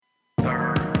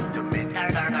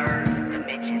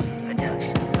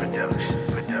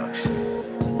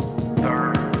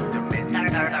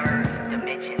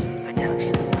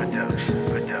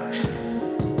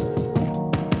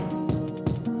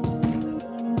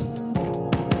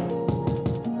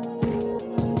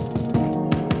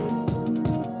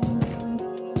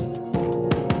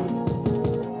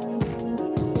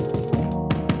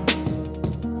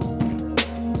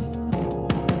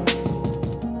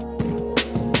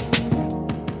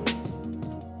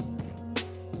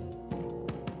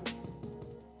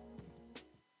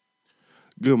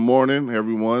Good morning,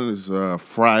 everyone. It's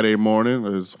Friday morning.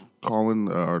 It's calling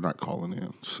or not calling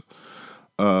in.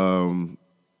 Um,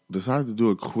 Decided to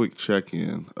do a quick check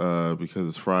in because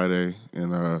it's Friday,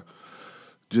 and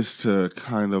just to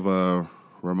kind of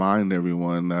remind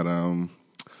everyone that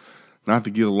not to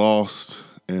get lost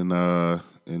in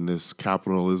this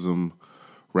capitalism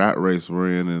rat race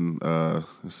we're in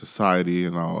society,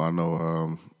 and I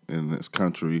know in this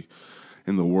country,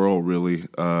 in the world, really,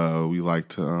 we like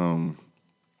to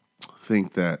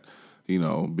think that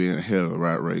being ahead of the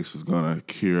rat race is gonna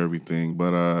cure everything,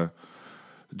 but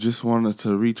just wanted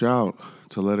to reach out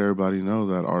to let everybody know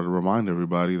that, or to remind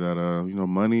everybody that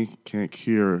money can't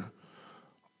cure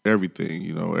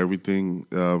everything. Everything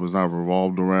is not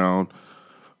revolved around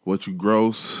what you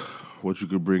gross, what you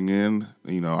could bring in.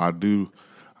 I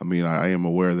am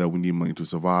aware that we need money to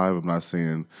survive. I'm not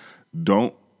saying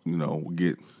don't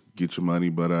get your money,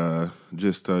 but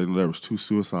just there was 2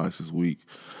 suicides this week.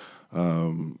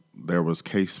 There was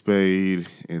Kate Spade,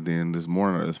 and then this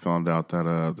morning I just found out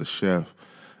that the chef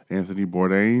Anthony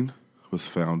Bourdain was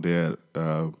found dead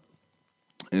in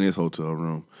his hotel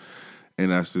room.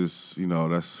 And that's just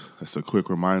that's a quick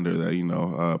reminder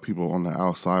that people on the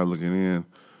outside looking in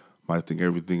might think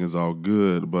everything is all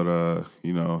good, but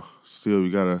still we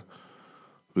gotta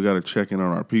check in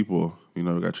on our people. We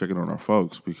gotta check in on our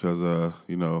folks because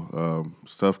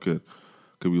stuff could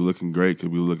be looking great,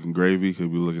 could be looking gravy,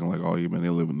 could be looking like, oh, man,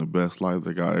 they're living the best life.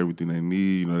 They got everything they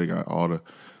need. They got all the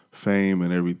fame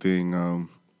and everything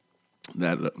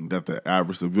that the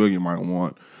average civilian might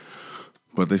want.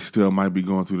 But they still might be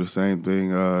going through the same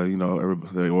thing, or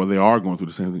they are going through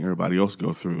the same thing everybody else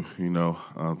go through.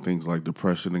 Things like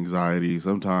depression, anxiety.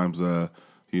 Sometimes,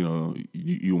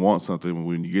 you want something, but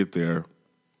when you get there,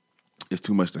 it's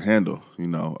too much to handle.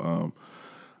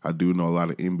 I do know a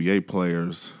lot of NBA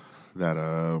players that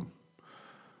are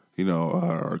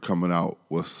coming out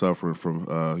with suffering from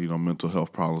mental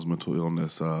health problems, mental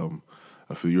illness. A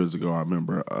few years ago, I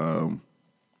remember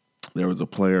there was a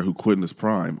player who quit in his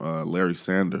prime, Larry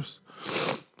Sanders.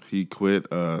 He quit.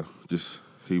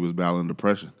 He was battling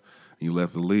depression. He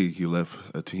left the league. He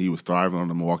left. He was thriving on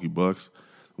the Milwaukee Bucks.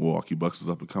 The Milwaukee Bucks was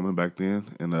up and coming back then,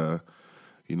 and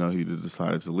he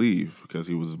decided to leave because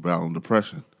he was battling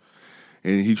depression.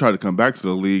 And he tried to come back to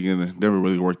the league, and it never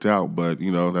really worked out. But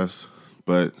I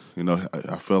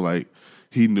feel like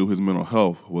he knew his mental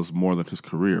health was more than his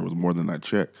career, was more than that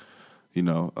check.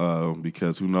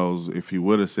 Because who knows if he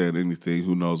would have said anything,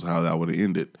 who knows how that would have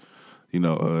ended.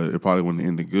 It probably wouldn't have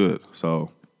ended good.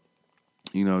 So,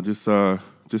 just a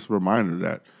reminder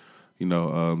that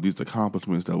these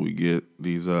accomplishments that we get,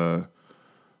 these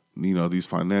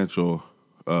financial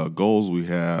goals we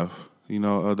have,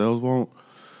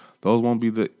 those won't be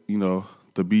the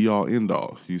be all end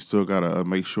all. You still gotta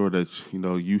make sure that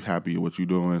you happy with what you're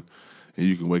doing, and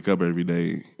you can wake up every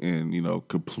day and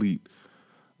complete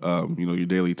your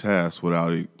daily tasks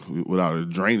without it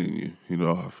draining you.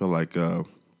 I feel like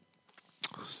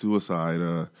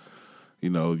suicide.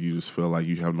 You just feel like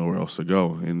you have nowhere else to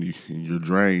go, and you're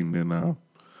drained, and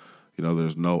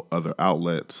there's no other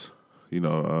outlets.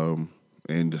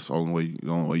 And just the only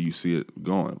way you see it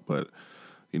going, but.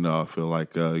 I feel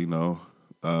like,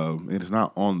 it's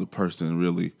not on the person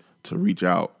really to reach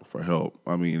out for help.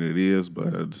 I mean, it is,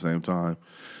 but at the same time,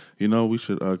 we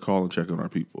should call and check on our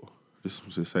people. Just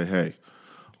say, hey,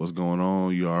 what's going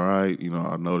on? You all right?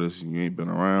 I noticed you ain't been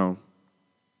around.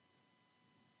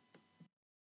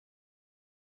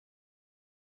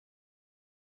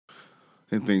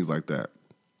 And things like that.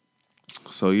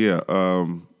 So, yeah, I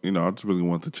just really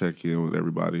want to check in with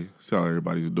everybody, see how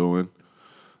everybody's doing.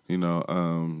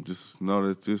 Just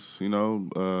know that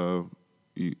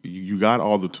you got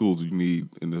all the tools you need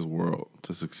in this world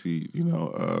to succeed,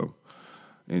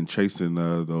 and chasing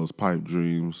those pipe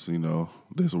dreams,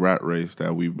 this rat race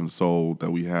that we've been sold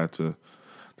that we had to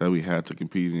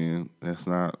compete in. It's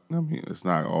not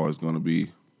always going to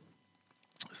be,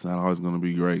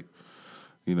 great,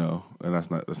 and that's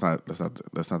not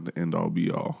the end all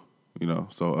be all,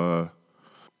 so,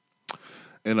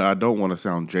 and I don't want to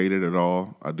sound jaded at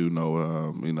all. I do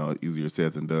know, easier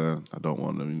said than done. I don't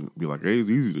want to be like, hey,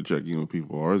 it's easy to check in with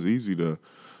people, or it's easy to,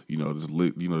 just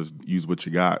use what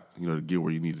you got, to get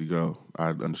where you need to go. I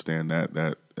understand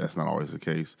that's not always the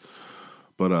case,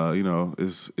 but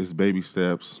it's baby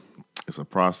steps. It's a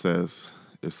process.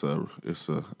 It's a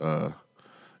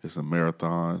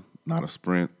marathon, not a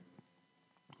sprint.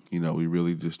 We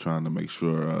really just trying to make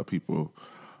sure people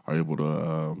are able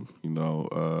to,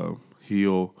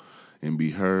 heal and be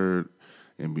heard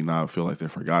and be not feel like they're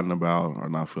forgotten about or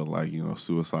not feel like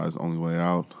suicide is the only way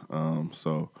out.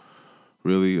 So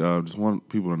really just want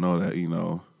people to know that,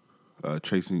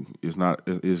 chasing is not,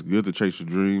 it's good to chase your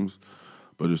dreams,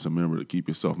 but just remember to keep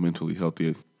yourself mentally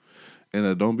healthy.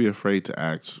 And don't be afraid to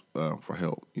ask for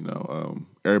help.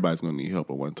 Everybody's gonna need help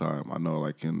at one time. I know,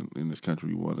 like in this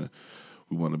country, we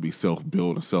want to be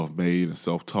self-built and self-made and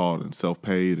self-taught and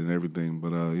self-paid and everything.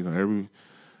 But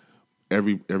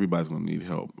everybody's gonna need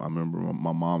help. I remember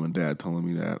my mom and dad telling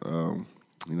me that,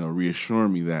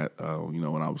 reassuring me that,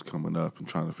 when I was coming up and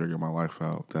trying to figure my life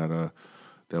out,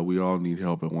 that we all need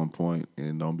help at one point,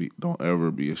 and don't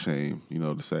ever be ashamed,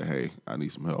 to say, hey, I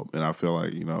need some help. And I feel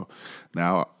like,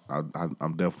 now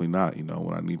I'm definitely not,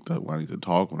 when I need to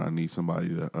talk, when I need somebody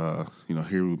to,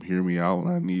 hear me out,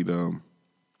 when I need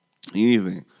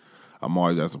anything, I'm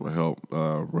always asking for help,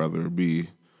 whether it be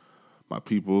my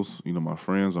peoples, my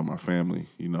friends, or my family,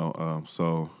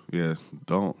 So yeah,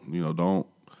 don't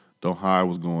hide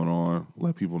what's going on.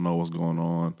 Let people know what's going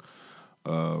on.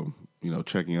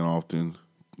 Checking in often.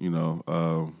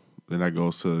 Then that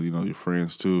goes to your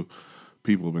friends too.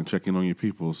 People have been checking on your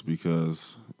peoples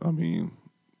because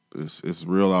it's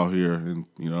real out here, and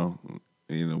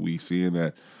we seeing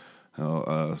that.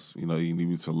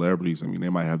 Even celebrities. They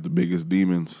might have the biggest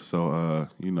demons. So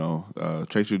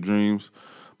chase your dreams,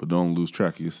 but don't lose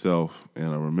track of yourself.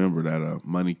 And remember that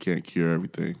money can't cure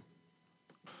everything.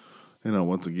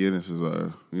 Once again, this is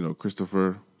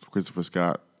Christopher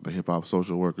Scott, the hip hop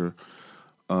social worker.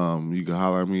 You can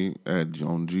holler at me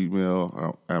on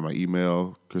Gmail, at my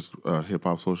email,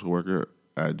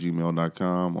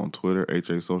 hiphopsocialworker@gmail.com, on Twitter,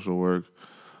 HA Social Work,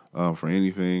 for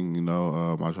anything.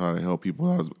 I try to help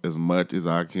people as much as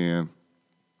I can.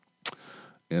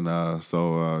 And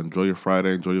so enjoy your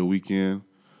Friday, enjoy your weekend.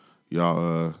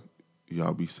 Y'all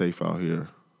be safe out here.